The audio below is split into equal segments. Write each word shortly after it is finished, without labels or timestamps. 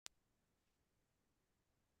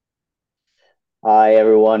Hi,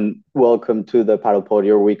 everyone. Welcome to the Paddle Pod,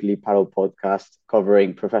 your weekly paddle podcast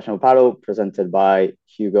covering professional paddle, presented by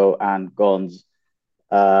Hugo and Gons.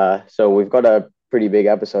 So we've got a pretty big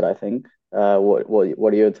episode, I think. What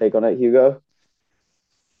are your take on it, Hugo?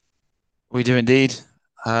 We do indeed.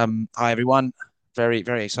 Hi everyone. Very,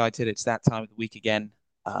 very excited. It's that time of the week again.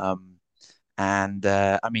 Um, and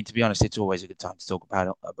I mean, to be honest, it's always a good time to talk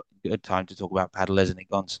about a good time to talk about paddle, isn't it,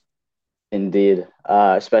 Gons? Indeed,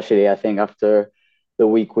 especially I think after the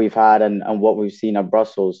week we've had and what we've seen at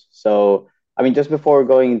Brussels. So, I mean, just before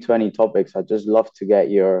going into any topics, I'd just love to get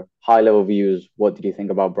your high level views. What did you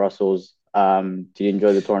think about Brussels? Did you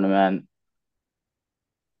enjoy the tournament?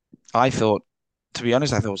 I thought, to be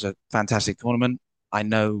honest, I thought it was a fantastic tournament. I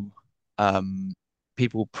know um,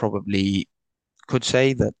 people probably could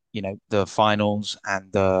say that, the finals and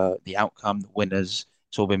the outcome, the winners,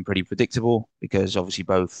 it's all been pretty predictable because obviously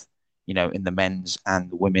both, in the men's and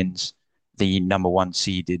the women's, the number one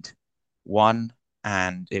seeded won,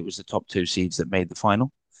 and it was the top two seeds that made the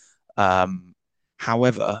final. Um,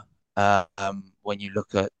 However, when you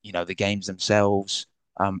look at, the games themselves,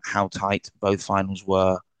 how tight both finals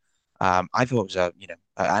were, I thought it was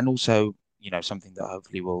and also, something that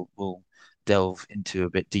hopefully we'll delve into a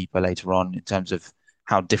bit deeper later on in terms of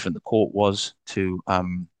how different the court was to,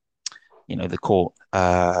 the court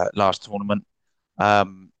last tournament.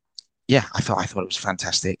 Um, yeah, I thought it was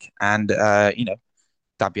fantastic, and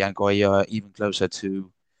Dabianco are even closer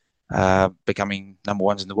to becoming number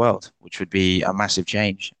ones in the world, which would be a massive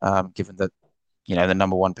change, given that the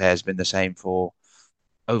number one pair has been the same for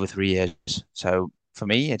over 3 years. So for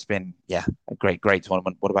me, it's been a great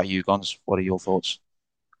tournament. What about you, Gons? What are your thoughts?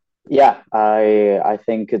 Yeah, I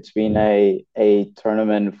think it's been a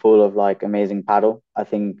tournament full of like amazing paddle. I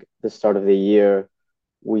think the start of the year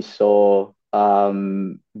we saw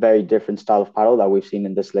very different style of paddle that we've seen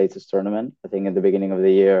in this latest tournament. I think at the beginning of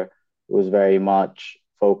the year it was very much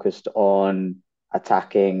focused on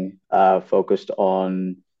attacking, focused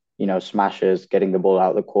on smashes, getting the ball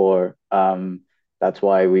out the core. That's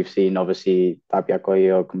why we've seen obviously Tapia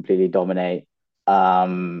Coelho completely dominate.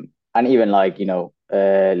 And even like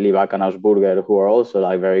Libak and Augsburger, who are also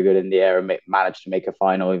like very good in the air, managed to make a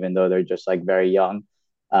final, even though they're just like very young,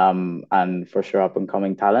 and for sure up and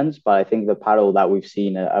coming talents. But I think the paddle that we've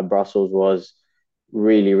seen at Brussels was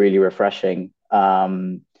really, really refreshing. I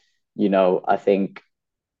think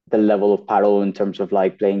the level of paddle in terms of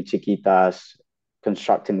like playing chiquitas,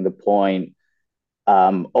 constructing the point,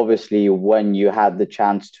 obviously, when you had the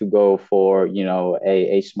chance to go for,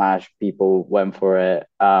 a smash, people went for it.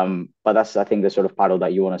 But that's, I think, the sort of paddle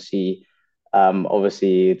that you want to see.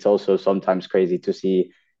 Obviously, it's also sometimes crazy to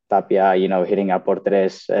see Tapia, hitting a por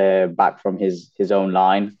tres back from his own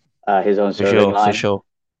line, his own For serving sure, for line. sure.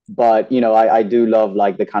 But I do love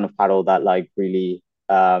like the kind of paddle that like really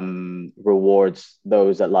rewards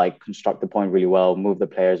those that like construct the point really well, move the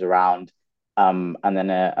players around, and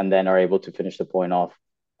then are able to finish the point off.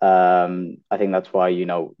 I think that's why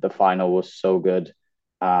the final was so good,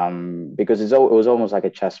 because it was almost like a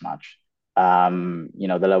chess match.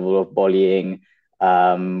 The level of volleying,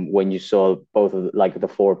 when you saw both of like the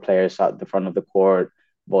four players at the front of the court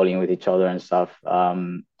volleying with each other and stuff.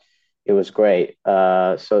 It was great.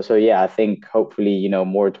 So yeah, I think hopefully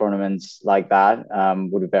more tournaments like that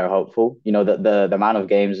would be very helpful. The amount of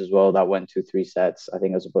games as well that went to three sets, I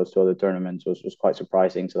think, as opposed to other tournaments was quite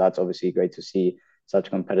surprising. So that's obviously great to see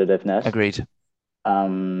such competitiveness. Agreed.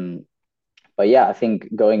 Um, but yeah, I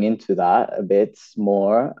think going into that a bit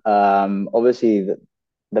more, obviously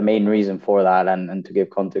the main reason for that, and to give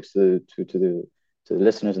context to the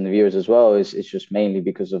listeners and the viewers as well, is it's just mainly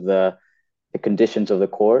because of the conditions of the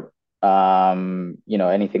court.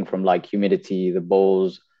 Anything from like humidity, the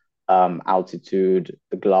balls, altitude,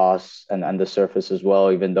 the glass, and the surface as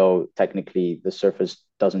well. Even though technically the surface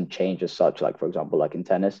doesn't change as such, like for example, like in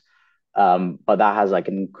tennis, but that has like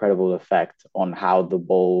an incredible effect on how the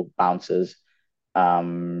ball bounces.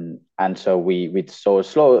 And so we saw a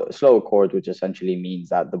slower court, which essentially means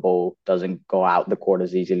that the ball doesn't go out the court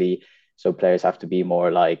as easily. So players have to be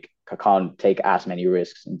more like can't take as many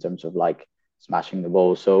risks in terms of like smashing the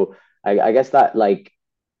ball. So I guess that like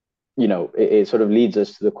it sort of leads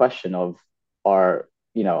us to the question of are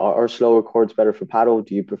are slower courts better for paddle?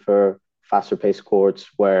 Do you prefer faster paced courts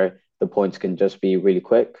where the points can just be really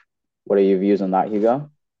quick? What are your views on that, Hugo?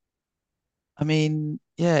 I mean,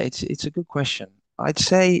 yeah, it's a good question. I'd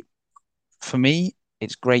say for me,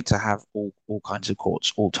 it's great to have all kinds of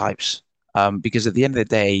courts, all types, because at the end of the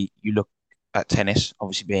day, you look at tennis,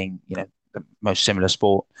 obviously being the most similar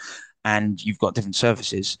sport, and you've got different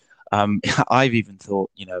surfaces. I've even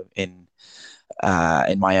thought, in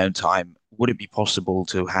my own time, would it be possible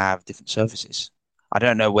to have different surfaces? I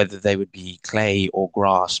don't know whether they would be clay or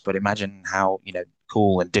grass, but imagine how,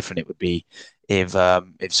 cool and different it would be if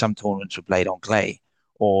some tournaments were played on clay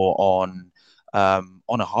or on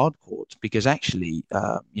a hard court, because actually,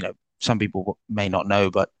 some people may not know,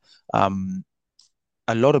 but um,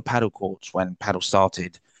 a lot of paddle courts when paddle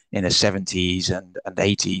started in the 70s and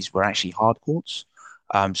 80s were actually hard courts.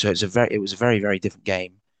 So it was a very, very different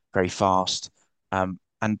game, very fast.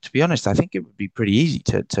 And to be honest, I think it would be pretty easy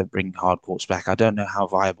to bring hard courts back. I don't know how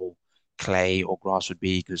viable clay or grass would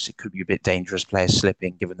be because it could be a bit dangerous, players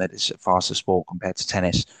slipping, given that it's a faster sport compared to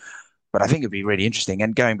tennis. But I think it'd be really interesting.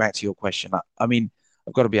 And going back to your question, I mean,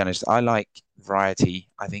 I've got to be honest, I like variety.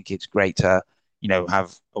 I think it's great to,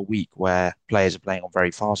 have a week where players are playing on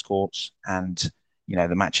very fast courts and,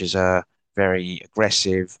 the matches are very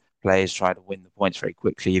aggressive. Players try to win the points very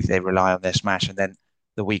quickly. They rely on their smash. And then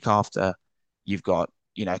the week after, you've got,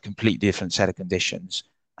 a completely different set of conditions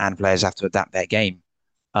and players have to adapt their game.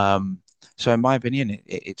 Um, so in my opinion,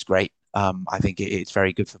 it's great. I think it's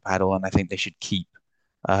very good for paddle, and I think they should keep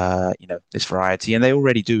this variety, and they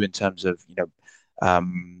already do in terms of,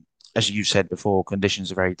 as you said before,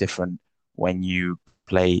 conditions are very different when you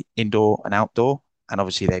play indoor and outdoor, and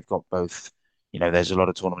obviously they've got both. There's a lot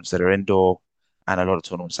of tournaments that are indoor and a lot of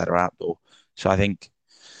tournaments that are outdoor. So I think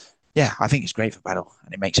it's great for paddle,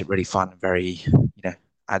 and it makes it really fun and very,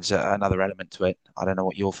 adds another element to it. I don't know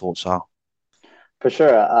what your thoughts are. For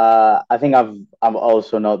sure. I think I'm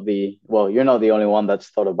also not the well, you're not the only one that's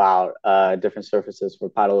thought about different surfaces for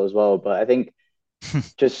paddle as well. But I think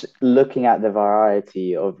just looking at the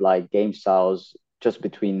variety of like game styles just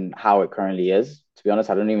between how it currently is, to be honest,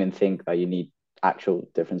 I don't even think that you need actual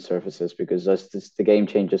different surfaces because just the game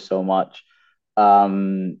changes so much.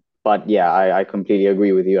 But yeah, I completely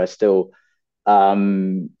agree with you. I still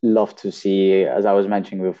love to see, as I was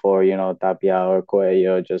mentioning before, Tapia or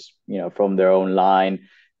Coelho just, from their own line,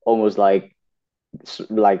 almost like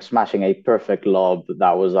smashing a perfect lob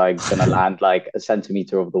that was like gonna land like a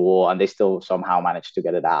centimeter of the wall, and they still somehow managed to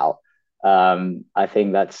get it out. I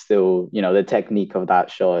think that's still, the technique of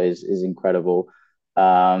that shot is incredible.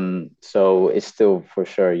 So it's still for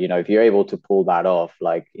sure, if you're able to pull that off,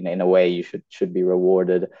 like in a way, you should be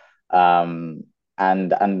rewarded. Um,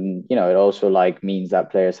 and it also like means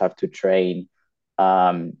that players have to train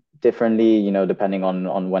differently, depending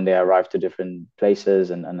on when they arrive to different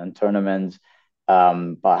places and tournaments.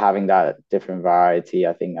 But having that different variety,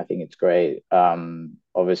 I think it's great.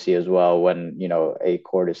 Obviously, as well, when a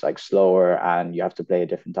chord is like slower and you have to play a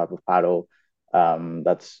different type of paddle,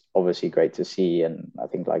 that's obviously great to see. And I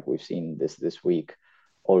think like we've seen this week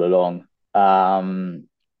all along.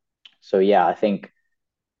 So yeah, I think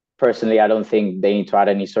personally, I don't think they need to add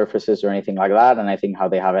any surfaces or anything like that. And I think how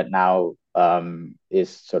they have it now is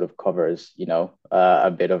sort of covers,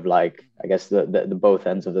 a bit of like, I guess the both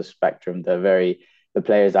ends of the spectrum. The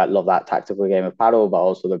players that love that tactical game of paddle, but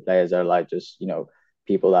also the players that are like just,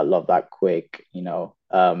 people that love that quick,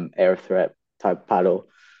 air threat type paddle.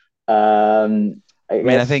 I I mean,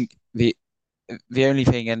 I guess, think the only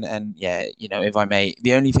thing, and yeah, if I may,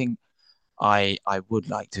 the only thing I would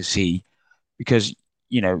like to see, because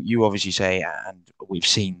you obviously say, and we've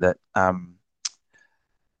seen that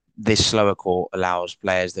this slower court allows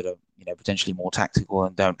players that are potentially more tactical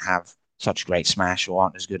and don't have such great smash or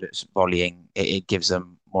aren't as good at volleying. It gives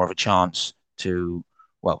them more of a chance to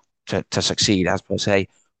to succeed as per se.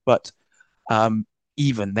 But um,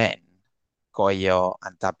 even then, Goya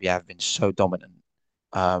and Dabia have been so dominant,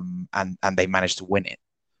 and they managed to win it.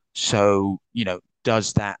 So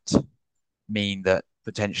does that mean that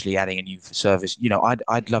potentially adding a new surface?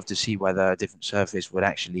 I'd love to see whether a different surface would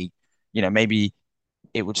actually, maybe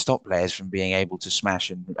it would stop players from being able to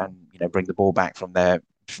smash and bring the ball back from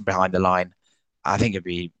behind the line. I think it'd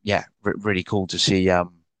be really cool to see a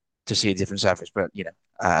different surface, but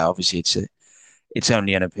obviously it's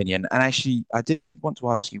only an opinion. And actually, I did want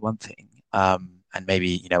to ask you one thing, and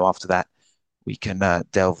maybe after that we can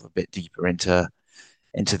delve a bit deeper into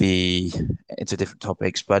the into different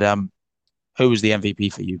topics. But who was the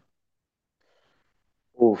MVP for you?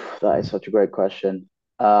 oof, that is such a great question.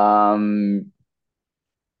 Um,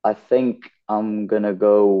 I think I'm gonna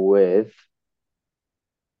go with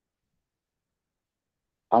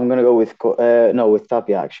no, with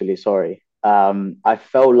Tapia actually. Sorry. I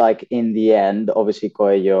felt like in the end, obviously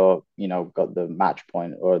Coelho, got the match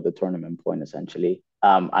point or the tournament point essentially.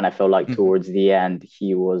 And I felt like Mhm. towards the end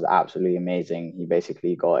he was absolutely amazing. He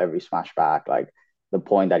basically got every smash back. Like the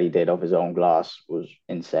point that he did of his own glass was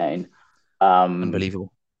insane. Um,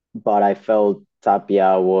 Unbelievable. but I felt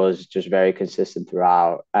Tapia was just very consistent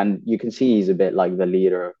throughout, and you can see he's a bit like the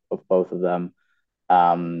leader of both of them.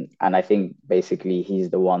 And I think basically he's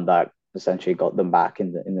the one that essentially got them back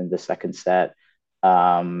in the second set.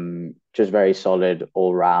 Just very solid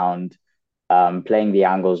all round, playing the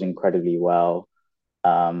angles incredibly well.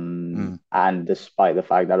 Mm, And despite the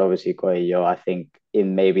fact that obviously Coelho, I think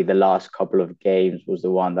in maybe the last couple of games was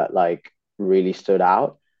the one that like really stood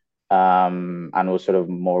out, and was sort of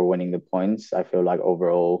more winning the points. I feel like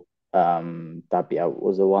overall, Tapia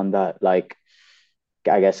was the one that like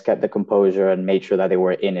I guess kept the composure and made sure that they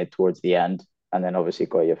were in it towards the end. And then obviously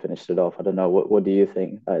Goya finished it off. I don't know. What do you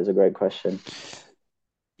think? That is a great question.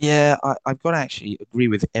 yeah, I've got to actually agree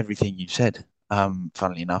with everything you said.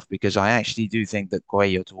 Funnily enough, because I actually do think that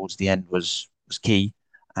Coelho towards the end was key,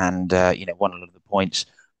 and won a lot of the points.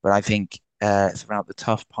 But I think throughout the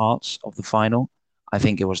tough parts of the final, I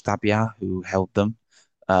think it was Tapia who held them,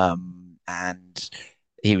 and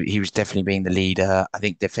he was definitely being the leader. I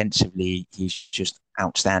think defensively he's just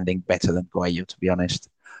outstanding, better than Coelho, to be honest.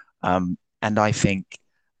 And I think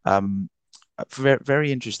um, very,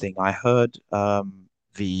 very interesting. I heard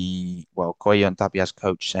Coelho and Tapia's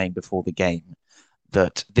coach saying before the game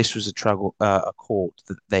that this was a court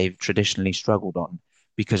that they've traditionally struggled on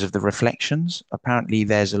because of the reflections. Apparently,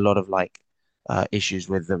 there's a lot of issues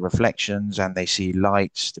with the reflections, and they see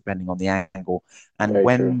lights depending on the angle. And Very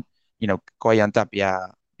true. when Coelho and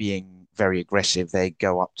Tapia being very aggressive, they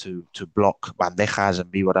go up to block bandejas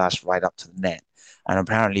and vivoras right up to the net. And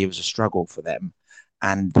apparently, it was a struggle for them.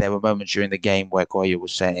 And there were moments during the game where Coelho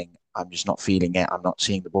was saying, "I'm just not feeling it. I'm not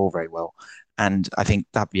seeing the ball very well." And I think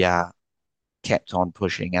Tapia kept on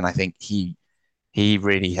pushing, and I think he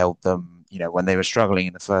really helped them. When they were struggling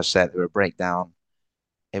in the first set, they were a breakdown.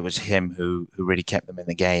 It was him who really kept them in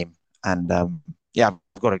the game. And yeah,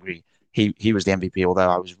 I've got to agree. He was the MVP. Although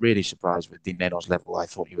I was really surprised with Dineno's level, I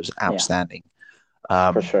thought he was Yeah, outstanding. for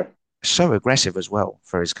Um, sure. so aggressive as well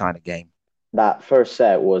for his kind of game. That first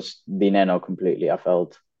set was Dineno completely, I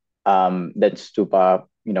felt. Then Stupa,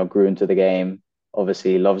 grew into the game.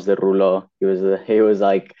 Obviously, loves the rulo. He was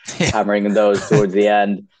like Yeah, hammering those towards the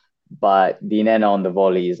end. But Dineno on the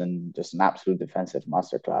volleys and just an absolute defensive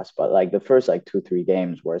masterclass. But like the first like 2, 3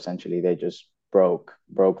 games where essentially they just broke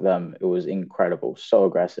them. It was incredible, so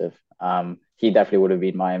aggressive. He definitely would have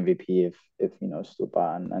been my MVP if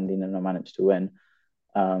Stupa and Dineno managed to win.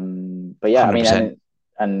 But yeah, I mean, 100%.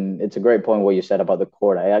 and it's a great point what you said about the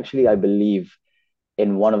court. I believe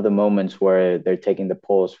in one of the moments where they're taking the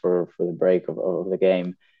pause for the break of the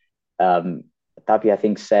game, um, Tapi I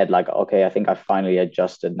think said like, okay, I think I finally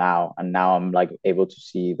adjusted now, and now I'm like able to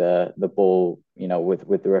see the ball,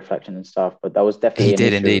 with the reflection and stuff. But that was definitely He an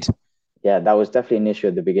did issue. indeed. Yeah, that was definitely an issue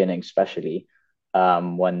at the beginning, especially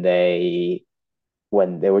when they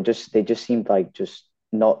just seemed like just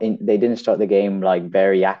not in they didn't start the game like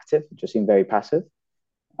very active, it just seemed very passive.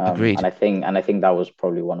 And Agreed. I think that was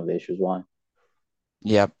probably one of the issues why.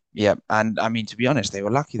 Yeah, yeah. And I mean, to be honest, they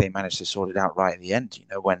were lucky they managed to sort it out right at the end.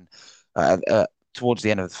 When uh, uh, towards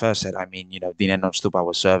the end of the first set, I mean, Dine non-Stupa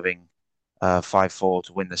was serving 5-4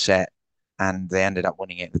 to win the set, and they ended up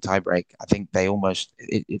winning it in the tiebreak. I think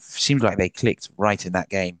it seemed like they clicked right in that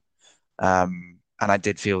game. And I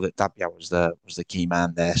did feel that Tapia was the key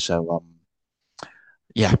man there. So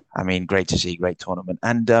yeah, I mean, great to see, great tournament.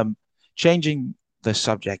 And changing the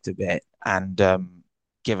subject a bit, and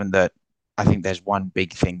given that I think there's one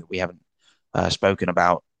big thing that we haven't spoken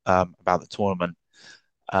about the tournament,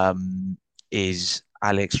 um, is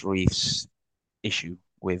Alex Ruiz's issue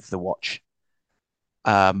with the watch.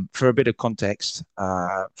 For a bit of context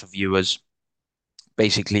for viewers,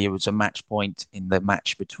 basically it was a match point in the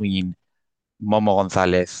match between Momo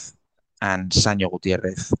Gonzalez and Sanyo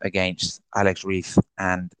Gutierrez against Alex Ruiz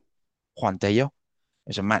and Juan Tello.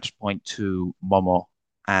 It's a match point to Momo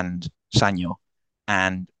and Sanyo.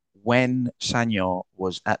 And when Sanyo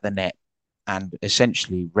was at the net and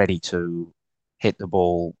essentially ready to hit the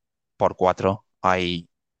ball por cuatro, i.e.,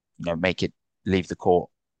 make it leave the court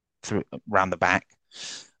through round the back,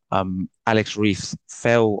 Alex Ruiz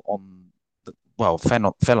fell on the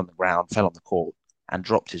ground, fell on the court, and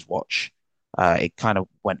dropped his watch. It kind of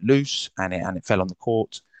went loose and it fell on the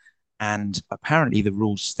court. And apparently, the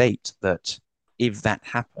rules state that if that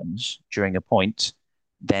happens during a point,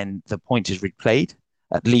 then the point is replayed.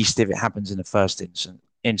 At least if it happens in the first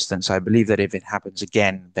instance, I believe that if it happens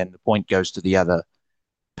again, then the point goes to the other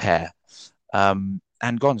pair.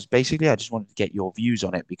 And Gons, basically, I just wanted to get your views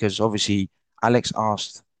on it because obviously Alex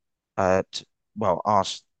uh, t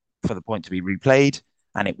asked for the point to be replayed,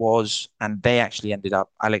 and it was, and they actually ended up.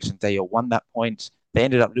 Alex and Dale won that point. They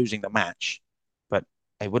ended up losing the match, but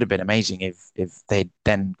it would have been amazing if they'd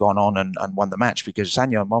then gone on and won the match because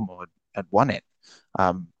Sanyo and Momo had won it.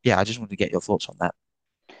 Yeah, I just wanted to get your thoughts on that.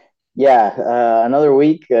 Yeah, another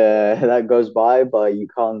week that goes by, but you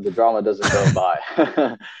can't. The drama doesn't go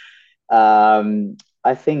by.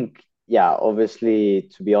 I think, yeah, obviously,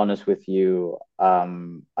 to be honest with you,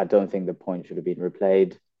 I don't think the point should have been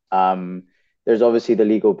replayed. Um, there's obviously the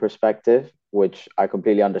legal perspective, which I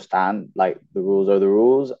completely understand. Like the rules are the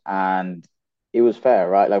rules, and it was fair,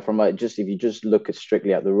 right? Like from a, just if you just look at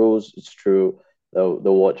strictly at the rules, it's true. The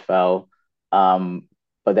watch fell. Um,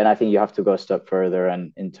 but then I think you have to go a step further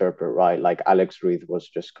and interpret, right? Like Alex Ruiz was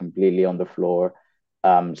just completely on the floor.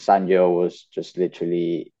 Sanjo was just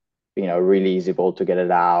literally, really easy ball to get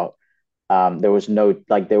it out. There was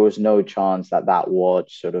no chance that that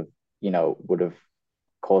watch sort of, would have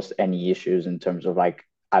caused any issues in terms of like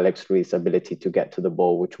Alex Ruiz's ability to get to the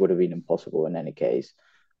ball, which would have been impossible in any case.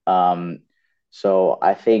 Um, so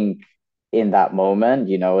I think in that moment,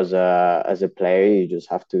 as a player, you just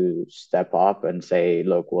have to step up and say,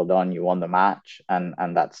 "Look, well done, you won the match," and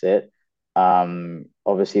that's it.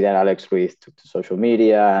 Obviously, then Alex Ruiz took to social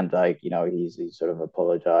media and like he's sort of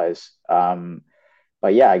apologized.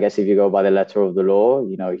 But yeah, I guess if you go by the letter of the law,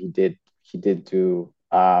 he did do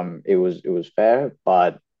it was fair.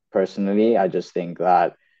 But personally, I just think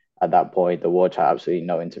that at that point the watch had absolutely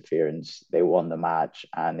no interference. They won the match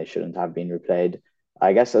and it shouldn't have been replayed.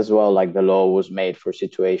 I guess as well, like the law was made for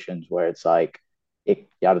situations where it's like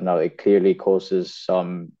I don't know, it clearly causes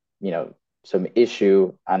some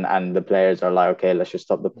issue and the players are like, okay, let's just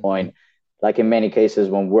stop the Mhm. point. Like in many cases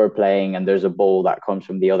when we're playing and there's a ball that comes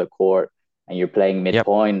from the other court and you're playing Yep.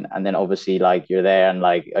 midpoint, and then obviously like you're there and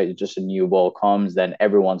like just a new ball comes, then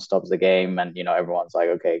everyone stops the game, and everyone's like,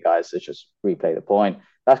 okay, guys, let's just replay the point.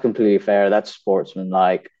 That's completely fair. That's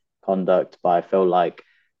sportsmanlike conduct, but I feel like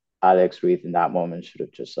Alex Reed in that moment should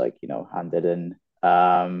have just like handed in,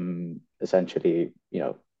 essentially,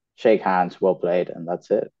 shake hands, well played, and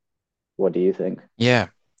that's it. What do you think? Yeah.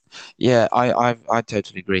 Yeah, I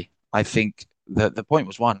totally agree. I think the point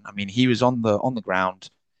was won. I mean, he was on the ground.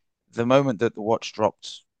 The moment that the watch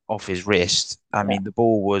dropped off his wrist, I Yeah, mean, the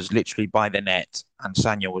ball was literally by the net, and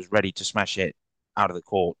Sanya was ready to smash it out of the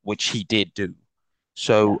court, which he did do.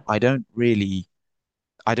 yeah, So I don't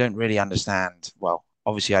really understand. Well,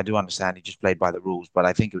 obviously I do understand he just played by the rules, but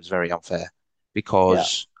I think it was very unfair yeah,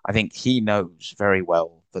 because I think he knows very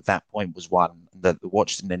well that that point was won, that the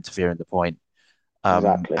watch didn't interfere in the point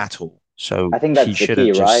exactly. at all. So I think he that's the should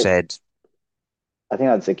key, have just right? said I think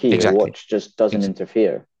that's the key. The exactly, watch just doesn't ex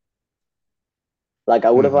interfere. Like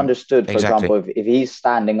I would have hmm understood, for example, exactly. if he's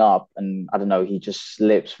standing up and I don't know, he just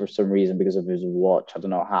slips for some reason because of his watch. I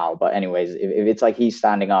don't know how. But anyways, if it's like he's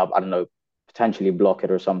standing up, I don't know, potentially block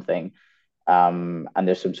it or something, and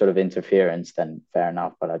there's some sort of interference, then fair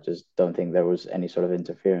enough. But I just don't think there was any sort of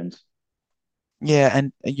interference. Yeah,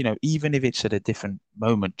 and even if it's at a different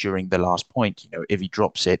moment during the last point, if he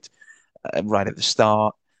drops it right at the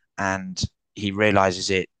start and he realizes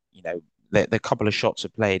it, the couple of shots are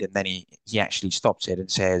played and then he actually stops it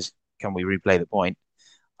and says, "Can we replay the point?"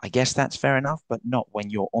 I guess that's fair enough, but not when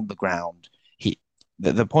you're on the ground. He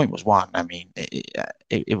the point was won. I mean,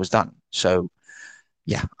 it was done. So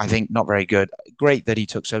yeah, I think not very good. Great that he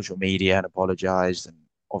took social media and apologized, and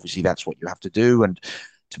obviously that's what you have to do. And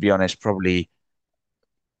to be honest, probably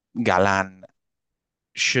Galan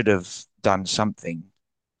should have done something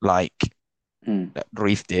like Mm,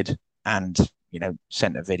 Ruiz did and,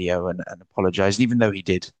 sent a video and apologized, even though he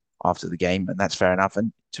did after the game. And that's fair enough.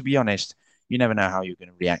 And to be honest, you never know how you're going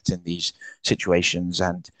to react in these situations.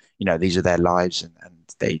 And, these are their lives and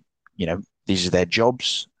they, these are their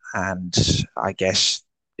jobs. And I guess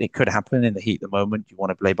it could happen in the heat of the moment. You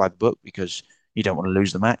want to play by the book because you don't want to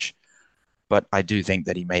lose the match. But I do think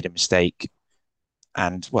that he made a mistake.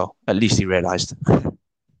 And, well, at least he realized.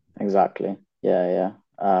 exactly. Yeah, yeah.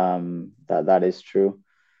 That is true.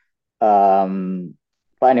 Um,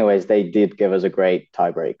 but anyways, they did give us a great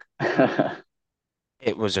tiebreak.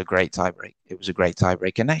 It was a great tiebreak. It was a great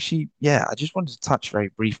tiebreak. And actually, yeah, I just wanted to touch very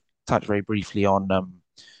briefly on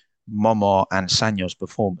Momo and Sanyo's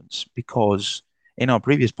performance because in our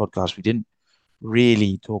previous podcast we didn't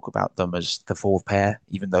really talk about them as the fourth pair,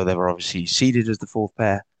 even though they were obviously seeded as the fourth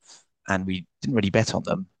pair, and we didn't really bet on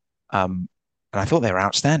them. And I thought they were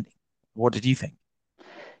outstanding. What did you think?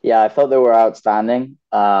 Yeah, I thought they were outstanding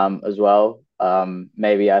as well.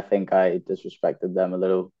 Maybe I think I disrespected them a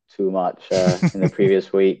little too much in the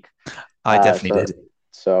previous week. I Uh, definitely so did.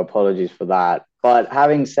 so apologies for that. But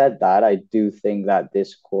having said that, I do think that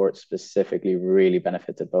this court specifically really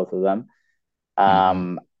benefited both of them. Hmm.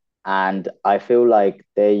 Um, And I feel like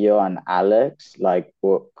Deyo and Alex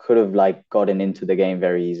could have like gotten into the game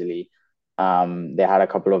very easily. They had a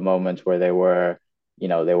couple of moments where they were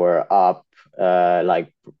up,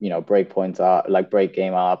 break points up, like break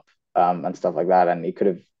game up, and stuff like that, and it could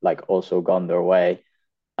have like also gone their way.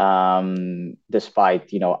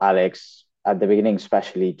 Despite Alex at the beginning,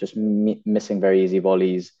 especially just missing very easy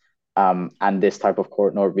volleys, and this type of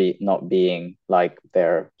court not being like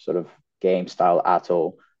their sort of game style at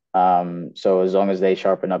all. So as long as they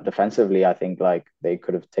sharpen up defensively, I think like they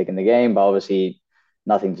could have taken the game, but obviously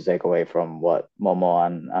nothing to take away from what Momo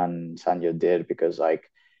and Sanjo did because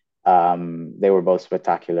they were both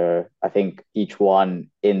spectacular. I think each one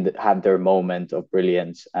had their moment of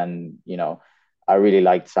brilliance, and I really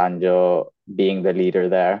liked Sanjo being the leader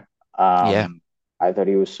there. Yeah, I thought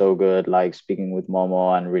he was so good, like speaking with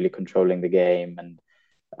Momo and really controlling the game, and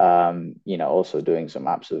also doing some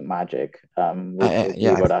absolute magic with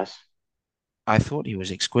yeah, Grigoras. I thought he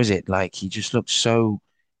was exquisite. Like he just looked so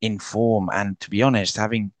in form. And to be honest,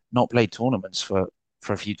 having not played tournaments for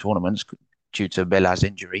a few tournaments due to Bella's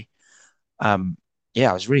injury, um, yeah,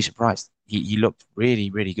 I was really surprised. He looked really,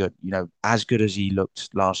 really good. You know, as good as he looked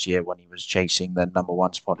last year when he was chasing the number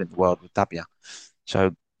one spot in the world with Tapia.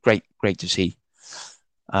 So great to see.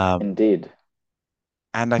 Um, Indeed,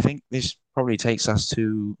 and I think this probably takes us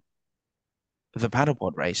to the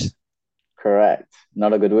paddleboard race. correct.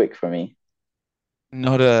 Not a good week for me.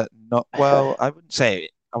 Not well. I wouldn't say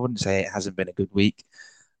it hasn't been a good week.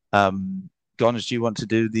 Gons, do you want to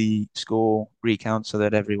do the score recount so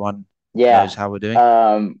that everyone knows Yeah. how we're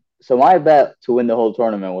doing? So my bet to win the whole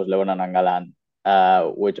tournament was Leona Nangalan,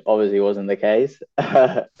 which obviously wasn't the case.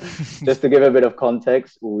 Just to give a bit of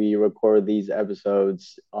context, we record these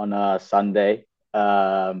episodes on a Sunday.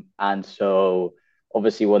 And so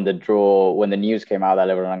obviously when the news came out that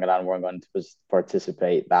Leona Nangalan weren't going to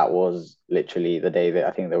participate, that was literally the day that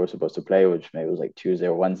I think they were supposed to play, which maybe was like Tuesday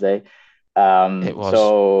or Wednesday. It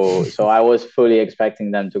was. So I was fully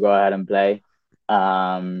expecting them to go ahead and play.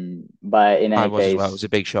 But in I any was as well. It case, was a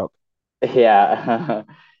big shock. yeah,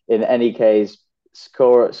 in any case,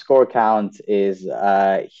 score count is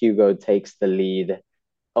Hugo takes the lead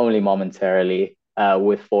only momentarily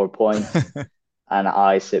with 4 points, and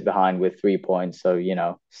I sit behind with 3 points. So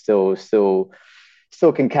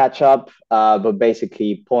still can catch up. But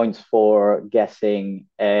basically, points for guessing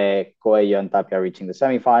Coelho and Tapia reaching the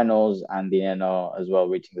semifinals and Dineno as well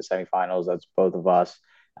reaching the semifinals. That's both of us.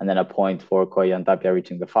 And then a point for Coelho and Tapia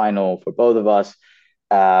reaching the final for both of us.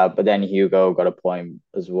 But then Hugo got a point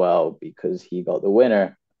as well because he got the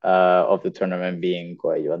winner of the tournament being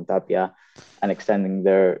Coelho and Tapia and extending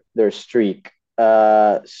their streak.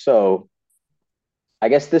 So I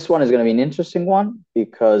guess this one is going to be an interesting one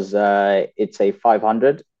because it's a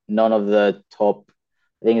 500. None of the top,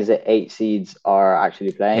 I think, is it eight seeds are actually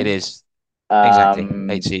It playing. is exactly eight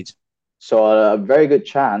Um, seeds. so a very good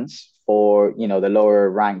chance for the lower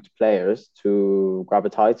ranked players to grab a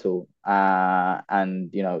title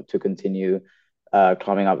and to continue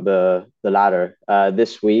climbing up the ladder.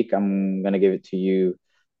 This week, I'm going to give it to you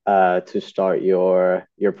to start your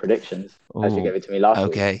predictions as you Oh, gave it to me last week.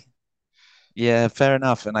 okay. Yeah, fair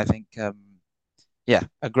enough. And I think yeah,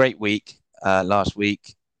 a great week last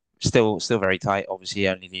week. Still very tight, obviously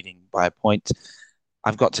only leading by a point.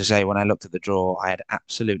 I've got to say, when I looked at the draw, I had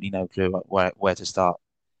absolutely no clue where to start.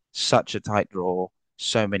 Such a tight draw,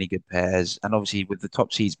 so many good pairs, and obviously with the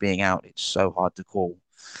top seeds being out, it's so hard to call.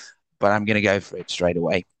 But I'm going to go for it straight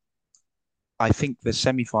away. I think the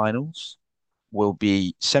semi-finals will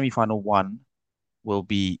be semi-final one will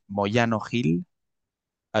be Moyano Gil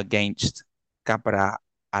against Capra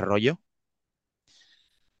Arroyo,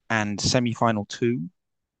 and semi-final two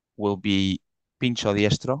will be Pincho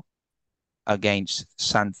Diestro against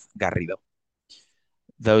Sanz Garrido.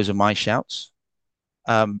 Those are my shouts.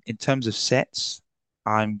 In terms of sets,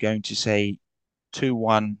 I'm going to say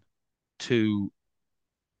 2-1 to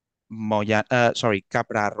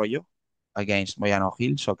Capra Arroyo against Moyano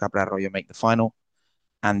Gil. So Capra Arroyo make the final.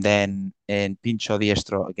 And then in Pincho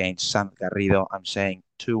Diestro against Sanz Garrido, I'm saying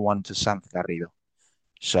 2-1 to Sanz Garrido.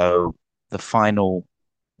 So the final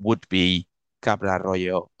would be Capra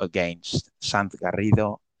Arroyo against Sanz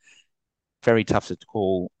Garrido. Very tough to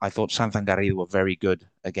call. I thought Sanz Garrido were very good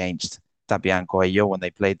against Tapia and Coelho when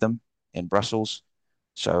they played them in Brussels.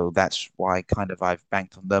 So that's why kind of I've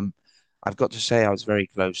banked on them. I've got to say I was very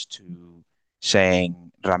close to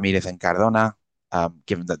saying Ramirez and Cardona,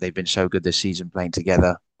 given that they've been so good this season playing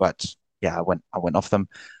together. But yeah, I went off them.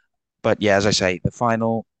 But yeah, as I say, the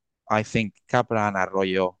final, I think Capra and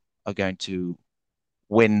Arroyo are going to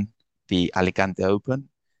win the Alicante Open,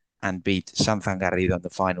 and beat Santan Garrido in the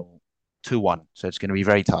final 2-1. So it's going to be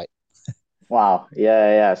very tight. Wow. Yeah,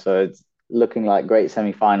 yeah. So it's looking like great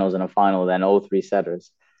semifinals and a final then, all three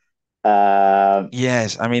setters. Um,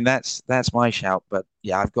 Yes, I mean that's my shout, but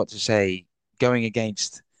yeah, I've got to say, going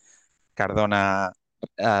against Cardona,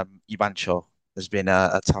 Ivancho has been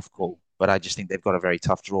a tough call, but I just think they've got a very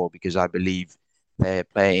tough draw because I believe they're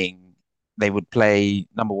playing, they would play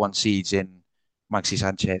number one seeds in Maxi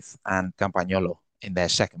Sanchez and Campagnolo in their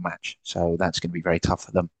second match. So that's going to be very tough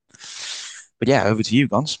for them. But yeah, over to you,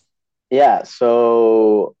 Gons. yeah,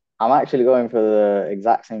 so I'm actually going for the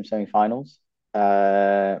exact same semifinals.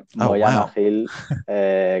 Oh, Moyano wow. Gil,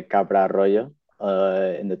 Cabra Arroyo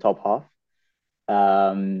in the top half.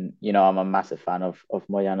 I'm a massive fan of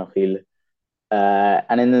Moyano Gil.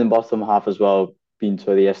 And in the bottom half as well,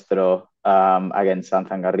 Pinto Diestro against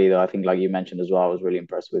Santan Garrido. I think, like you mentioned as well, I was really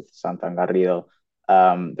impressed with Santan Garrido.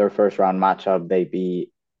 Their first round matchup, they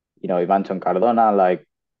beat, Ivanton Cardona, like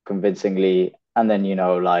convincingly, and then,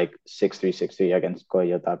 like 6-3, 6-3 against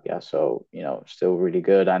Coelho Tapia. So, still really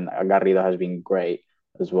good. And Garrido has been great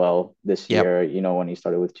as well this Yep, year, when he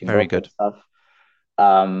started with very Chingopa and good. stuff.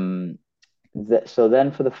 Um, so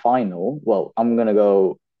then for the final, well, I'm going to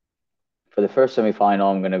go for the first semi-final,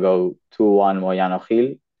 I'm going to go 2-1 Moyano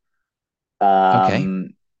Gil. Okay,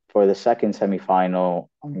 For the second semi-final,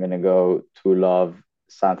 I'm going to go to love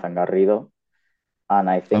Santan Garrido. And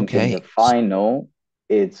I think in the okay. final,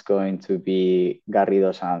 it's going to be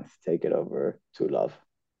Garrido Sanz take it over to love.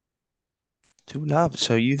 Two love.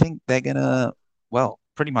 So you think they're gonna, well,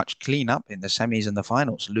 pretty much clean up in the semis and the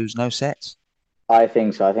finals, lose no sets? I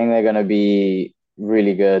think so. I think they're going to be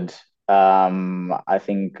really good. I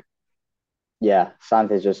think yeah,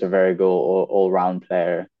 Sanz is just a very good all-round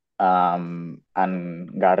player. And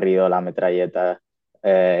Garrido La Metralleta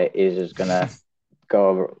is just gonna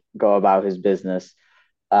go about his business.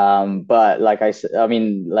 But like I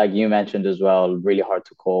mean, like you mentioned as well, really hard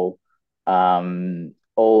to call.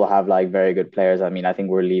 All have like very good players. I mean, I think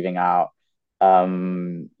we're leaving out,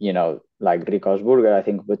 like Rico Osburger. I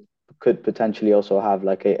think, but could potentially also have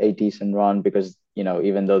like a decent run because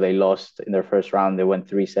even though they lost in their first round, they went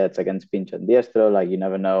three sets against Pincho and Diestro. Like you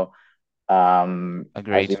never know.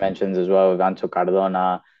 As you Agreed. mentioned as well, Gancho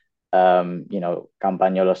Cardona,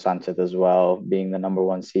 Campagnolo Sanchez as well, being the number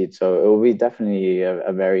one seed. So it will be definitely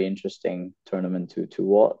a very interesting tournament to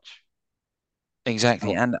watch.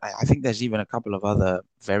 Exactly. Oh. And I think there's even a couple of other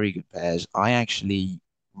very good pairs. I actually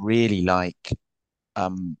really like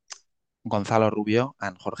um, Gonzalo Rubio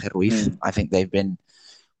and Jorge Ruiz. Mm, I think they've been,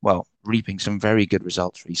 well, reaping some very good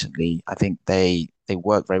results recently. I think they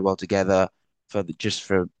work very well together. Just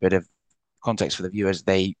for a bit of context for the viewers,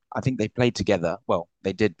 I think they played together. Well,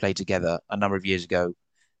 they did play together a number of years ago,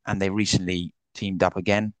 and they recently teamed up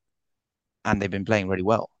again, and they've been playing really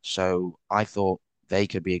well. So I thought they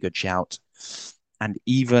could be a good shout. And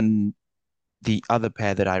even the other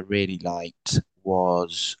pair that I really liked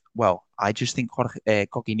was, well, I just think Jorge,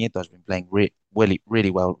 Coqui Nieto has been playing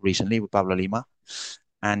really well recently with Pablo Lima.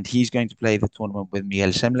 And he's going to play the tournament with Miguel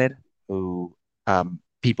Semler, who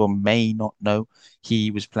people may not know.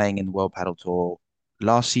 He was playing in the World Paddle Tour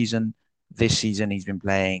last season. This season, he's been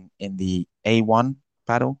playing in the A1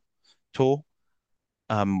 Paddle Tour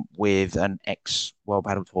with an ex-World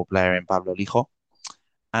Paddle Tour player in Pablo Lijo.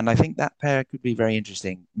 And I think that pair could be very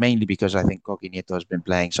interesting, mainly because I think Coqui Nieto has been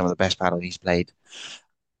playing some of the best paddle he's played.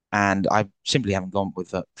 And I simply haven't gone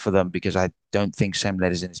for them because I don't think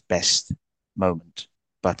Semled is in his best moment.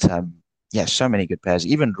 But yeah, so many good pairs.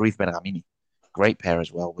 Even Ruiz Bergamini, great pair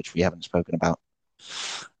as well, which we haven't spoken about.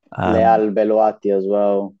 Um, Leal Beloati as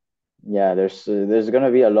well. Yeah, there's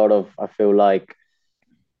gonna be a lot of. I feel like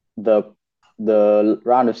the the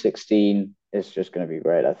round of 16 is just gonna be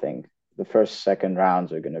great. I think the first, second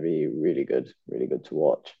rounds are gonna be really good to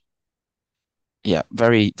watch. yeah,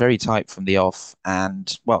 very tight from the off.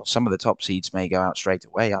 And well, some of the top seeds may go out straight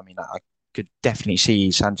away. I mean, I could definitely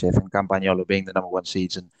see Sanchez and Campagnolo being the number one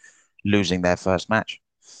seeds and losing their first match.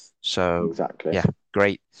 So Exactly. yeah,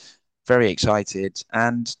 great. Very excited.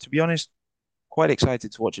 And to be honest, quite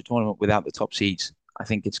excited to watch a tournament without the top seeds. I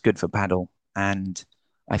think it's good for paddle. And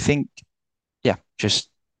I think, yeah, just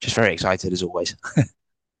very excited as always.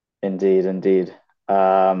 Indeed, indeed.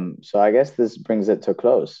 So I guess this brings it to a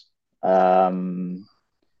close. Um,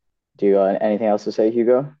 do you got anything else to say,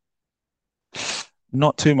 Hugo?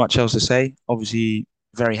 Not too much else to say. Obviously,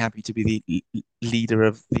 very happy to be the leader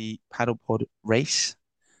of the paddle pod race.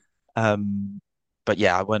 Um, but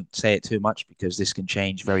yeah, I won't say it too much because this can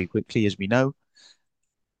change very quickly, as we know.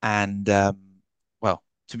 And well,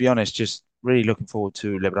 to be honest, just really looking forward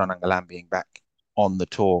to LeBron and Galan being back on the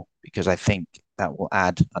tour because I think that will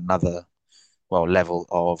add another level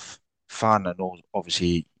of fun and all,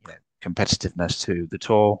 obviously competitiveness to the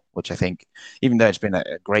tour, which I think, even though it's been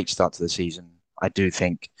a great start to the season, I do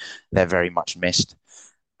think they're very much missed.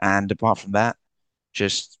 And apart from that,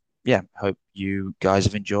 just yeah, hope you guys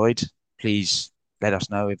have enjoyed. Please let us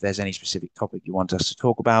know if there's any specific topic you want us to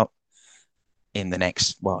talk about in the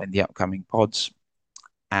in the upcoming pods.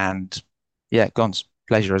 And yeah, Gons,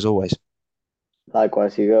 pleasure as always.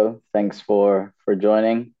 Likewise, Hugo. Thanks for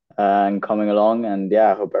joining and coming along. And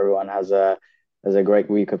yeah, I hope everyone has a great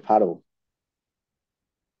week of paddle.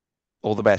 All the best.